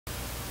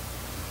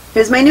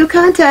Here's my new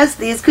contest.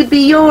 These could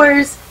be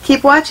yours.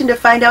 Keep watching to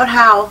find out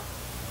how.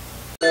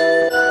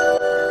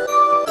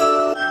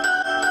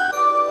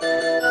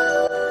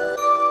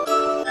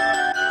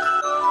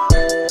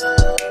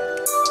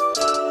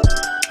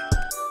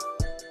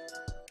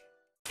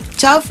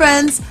 Ciao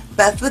friends,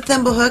 Beth with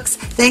ThimbleHooks.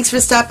 Thanks for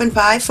stopping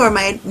by for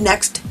my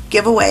next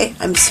giveaway.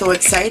 I'm so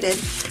excited.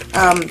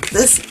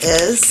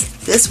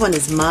 This one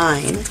is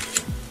mine.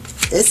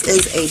 This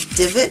is a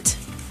Divit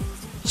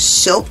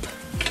Shilp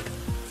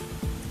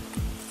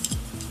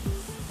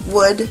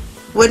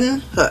wooden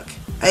hook.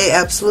 I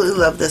absolutely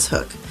love this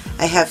hook.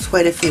 I have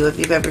quite a few. If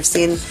you've ever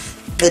seen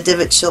the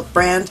Divit Shilp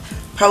brand,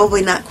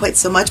 probably not quite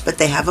so much, but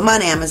they have them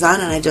on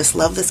Amazon, and I just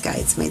love this guy.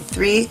 It's made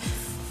three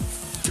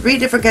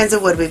different kinds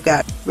of wood. We've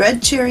got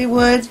red cherry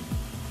wood,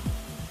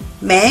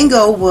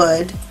 mango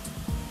wood,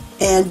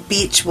 and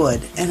beech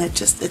wood, and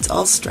it's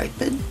all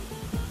striped.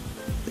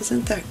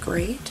 Isn't that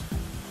great?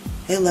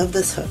 I love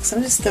this hook. So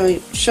I'm just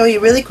going to show you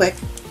really quick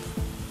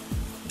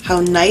how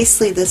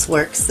nicely this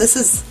works. This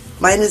is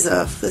a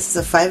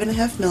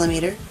 5.5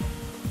 millimeter.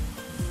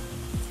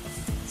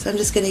 So I'm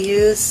just going to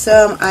use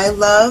some I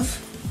love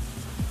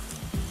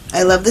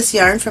this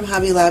yarn from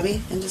Hobby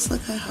Lobby, and just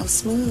look at how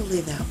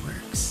smoothly that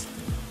works.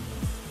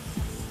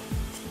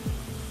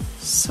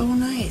 So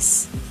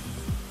nice.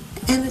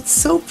 And it's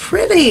so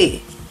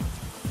pretty.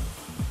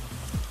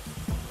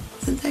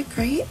 Isn't that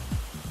great?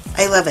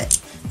 I love it.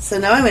 So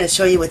now I'm going to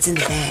show you what's in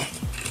the bag.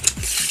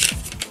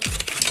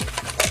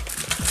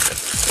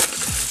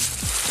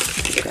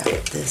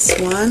 Got this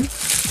one.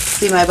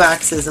 See, my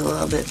box is a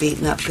little bit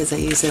beaten up because I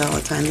use it all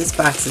the time. This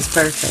box is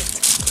perfect.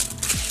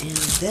 And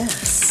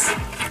this,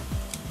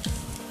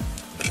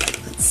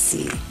 let's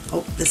see.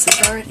 Oh, this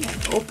is already, I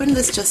opened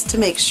this just to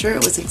make sure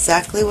it was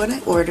exactly what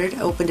I ordered.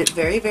 I opened it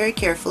very, very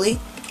carefully.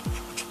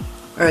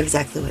 Or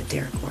exactly what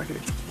Derek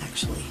ordered,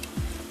 actually.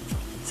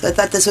 So I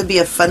thought this would be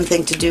a fun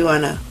thing to do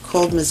on a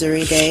cold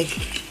Missouri day.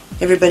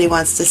 Everybody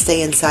wants to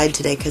stay inside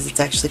today because it's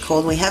actually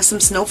cold. We have some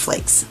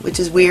snowflakes, which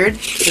is weird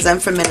because I'm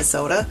from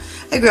Minnesota.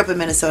 I grew up in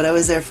Minnesota. I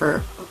was there for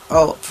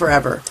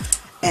forever.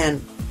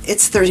 And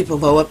it's 30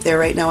 below up there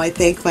right now, I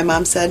think, my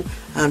mom said.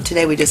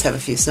 Today we just have a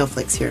few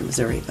snowflakes here in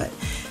Missouri. But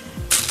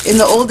in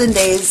the olden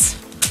days,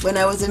 when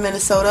I was in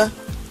Minnesota,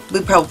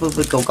 we probably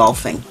would go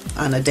golfing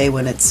on a day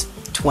when it's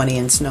 20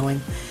 and snowing.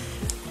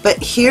 But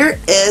here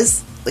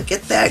is, look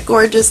at that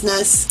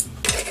gorgeousness.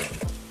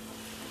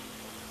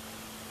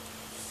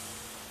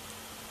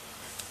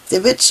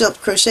 Divit Shilp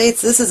Crochet.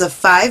 This is a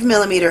 5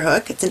 millimeter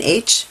hook. It's an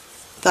H.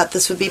 Thought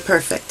this would be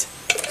perfect.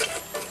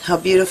 How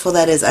beautiful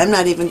that is. I'm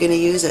not even going to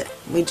use it.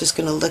 We're just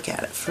going to look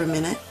at it for a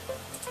minute.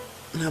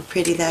 And how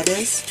pretty that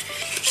is.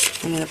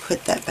 I'm going to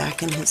put that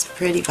back in his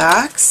pretty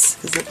box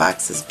because the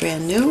box is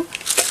brand new.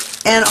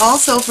 And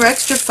also, for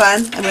extra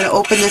fun, I'm going to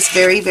open this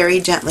very, very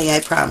gently,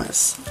 I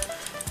promise.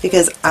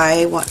 Because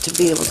I want to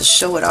be able to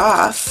show it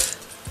off.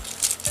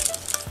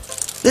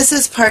 This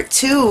is part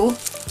 2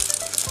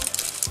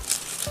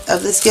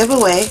 of this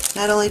giveaway.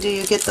 Not only do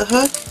you get the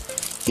hook,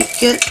 you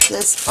get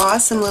this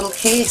awesome little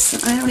case,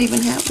 and I don't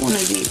even have one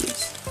of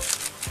these.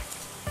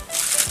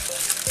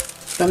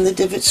 From the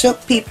Divit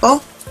Shilp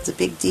people. There's a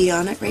big D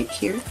on it right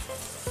here.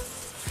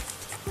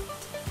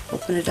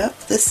 Open it up.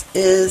 This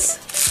is,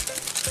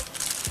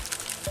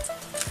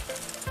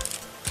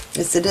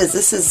 yes it is,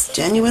 this is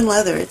genuine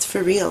leather. It's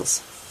for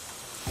reals.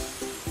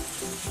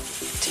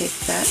 Take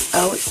that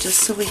out just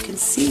so we can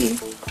see.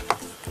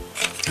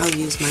 I'll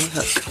use my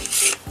hook.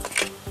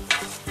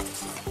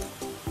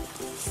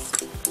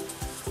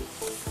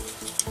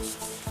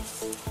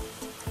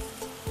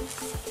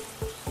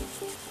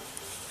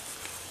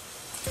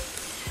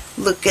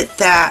 Look at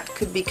that.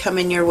 Could be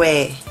coming your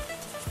way.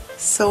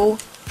 So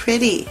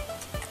pretty.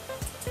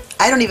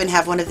 I don't even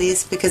have one of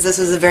these because this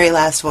was the very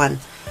last one.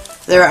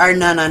 There are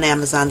none on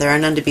Amazon. There are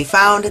none to be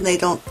found, and they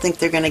don't think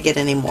they're going to get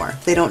any more.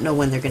 They don't know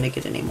when they're going to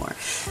get any more.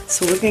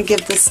 So we're going to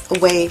give this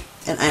away,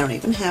 and I don't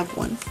even have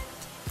one.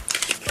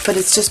 But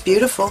it's just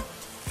beautiful.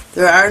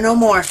 There are no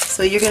more.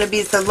 So you're going to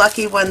be the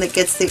lucky one that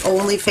gets the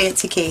only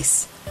fancy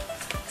case.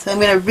 So I'm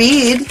going to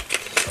read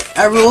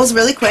our rules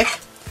really quick.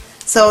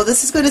 So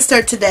this is going to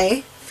start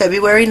today,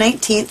 February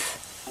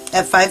 19th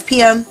at 5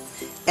 p.m.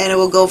 and it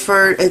will go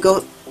for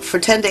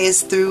 10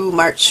 days through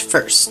March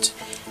 1st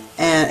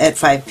and at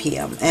 5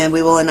 p.m. and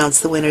we will announce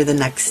the winner the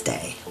next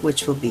day,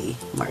 which will be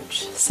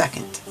March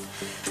 2nd.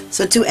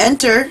 So to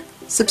enter,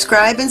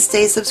 subscribe and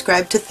stay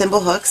subscribed to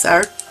ThimbleHooks,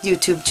 our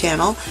YouTube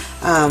channel.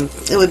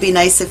 It would be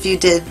nice if you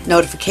did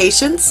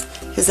notifications,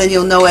 because then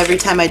you'll know every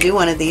time I do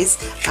one of these.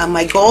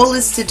 My goal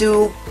is to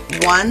do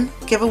one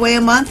giveaway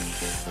a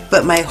month,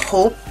 but my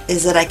hope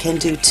is that I can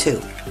do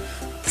 2.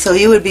 So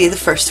you would be the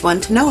first one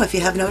to know if you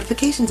have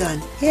notifications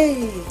on.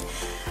 Yay!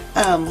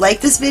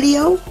 Like this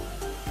video,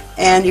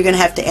 and you're going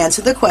to have to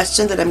answer the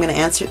question that I'm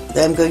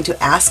going to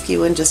ask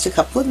you in just a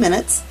couple of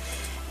minutes,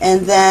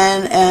 and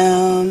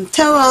then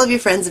tell all of your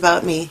friends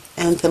about me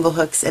and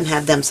ThimbleHooks and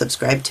have them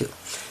subscribe too.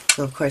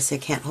 So of course I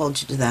can't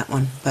hold you to that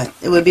one, but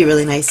it would be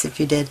really nice if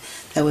you did.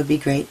 That would be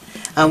great.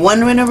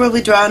 One winner will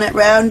be drawn at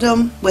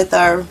random with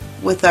our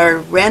with our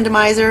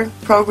randomizer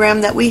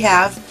program that we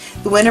have.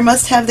 The winner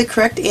must have the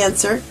correct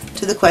answer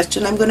to the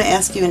question I'm going to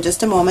ask you in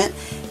just a moment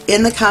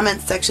in the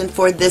comments section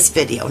for this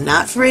video.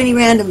 Not for any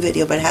random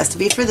video, but it has to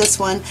be for this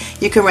one.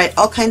 You can write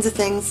all kinds of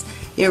things.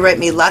 You can write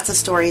me lots of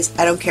stories.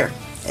 I don't care.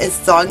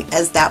 As long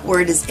as that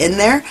word is in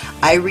there,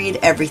 I read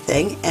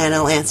everything and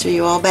I'll answer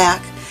you all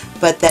back,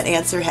 but that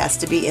answer has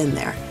to be in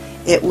there.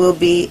 It will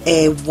be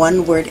a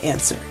one-word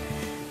answer.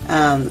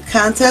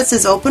 Contest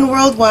is open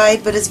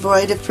worldwide, but is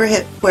void if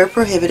where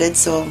prohibited,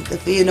 so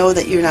if you know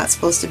that you're not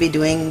supposed to be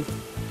doing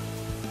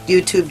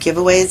YouTube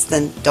giveaways,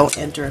 then don't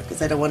enter,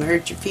 because I don't want to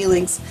hurt your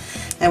feelings.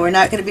 And we're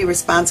not going to be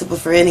responsible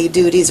for any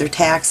duties or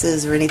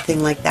taxes or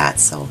anything like that,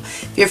 so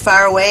if you're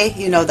far away,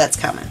 you know that's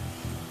coming.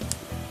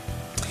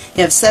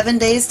 You have 7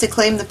 days to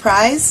claim the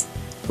prize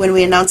when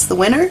we announce the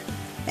winner,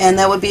 and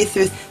that would be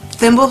through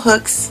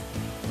ThimbleHooks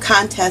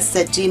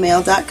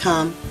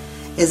contests@gmail.com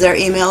is our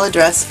email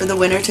address for the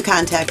winner to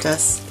contact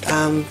us.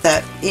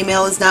 That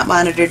email is not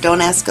monitored.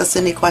 Don't ask us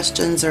any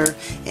questions or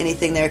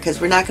anything there, because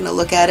we're not going to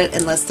look at it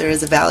unless there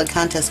is a valid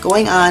contest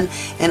going on,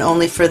 and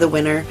only for the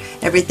winner.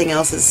 Everything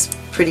else is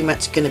pretty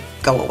much going to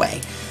go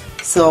away.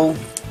 So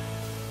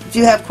if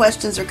you have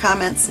questions or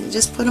comments,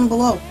 just put them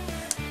below.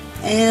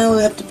 And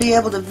we have to be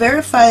able to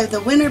verify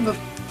the winner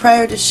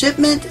prior to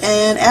shipment,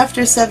 and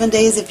after 7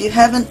 days, if you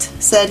haven't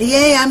said,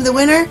 yay, I'm the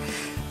winner,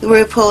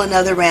 we'll pull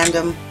a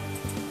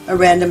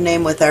random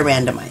name with our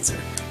randomizer.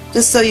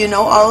 Just so you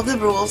know all of the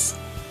rules.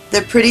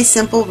 They're pretty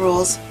simple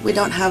rules. We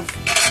don't have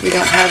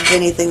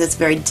anything that's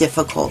very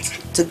difficult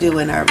to do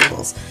in our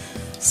rules.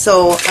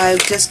 So I'll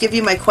just give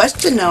you my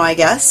question now, I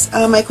guess.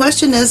 My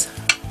question is,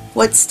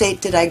 what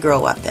state did I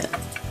grow up in?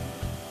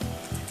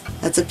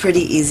 That's a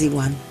pretty easy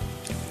one.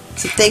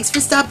 So thanks for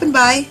stopping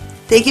by.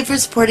 Thank you for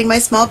supporting my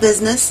small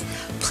business.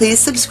 Please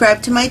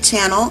subscribe to my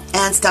channel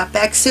and stop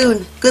back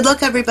soon. Good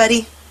luck,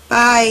 everybody.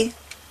 Bye.